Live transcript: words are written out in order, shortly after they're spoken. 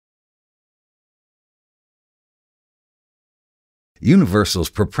Universal's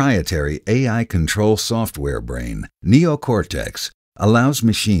proprietary AI control software brain, Neocortex, allows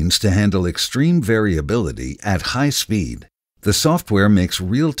machines to handle extreme variability at high speed. The software makes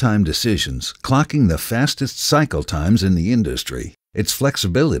real-time decisions, clocking the fastest cycle times in the industry. Its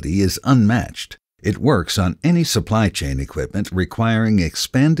flexibility is unmatched. It works on any supply chain equipment requiring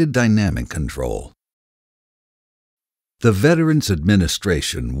expanded dynamic control. The Veterans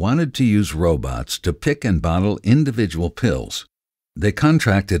Administration wanted to use robots to pick and bottle individual pills. They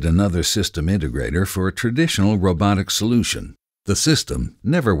contracted another system integrator for a traditional robotic solution. The system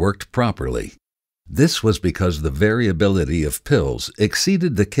never worked properly. This was because the variability of pills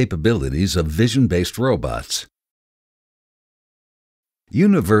exceeded the capabilities of vision-based robots.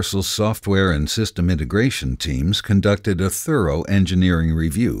 Universal's software and system integration teams conducted a thorough engineering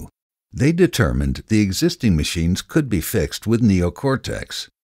review. They determined the existing machines could be fixed with Neocortex.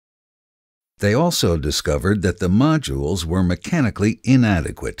 They also discovered that the modules were mechanically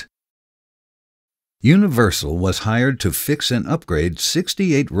inadequate. Universal was hired to fix and upgrade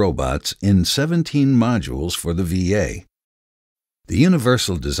 68 robots in 17 modules for the VA. The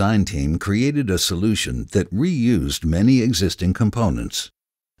Universal design team created a solution that reused many existing components.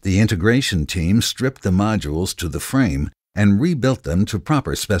 The integration team stripped the modules to the frame and rebuilt them to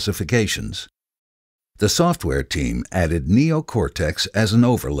proper specifications. The software team added Neocortex as an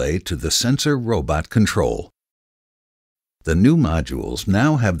overlay to the sensor robot control. The new modules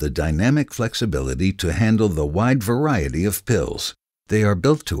now have the dynamic flexibility to handle the wide variety of pills. They are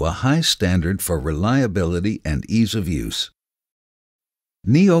built to a high standard for reliability and ease of use.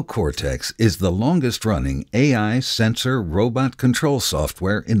 Neocortex is the longest-running AI sensor robot control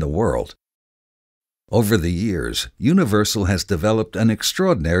software in the world. Over the years, Universal has developed an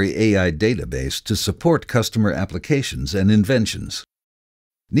extraordinary AI database to support customer applications and inventions.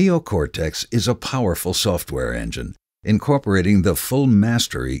 Neocortex is a powerful software engine, incorporating the full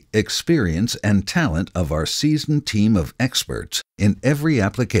mastery, experience, and talent of our seasoned team of experts in every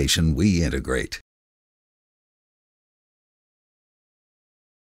application we integrate.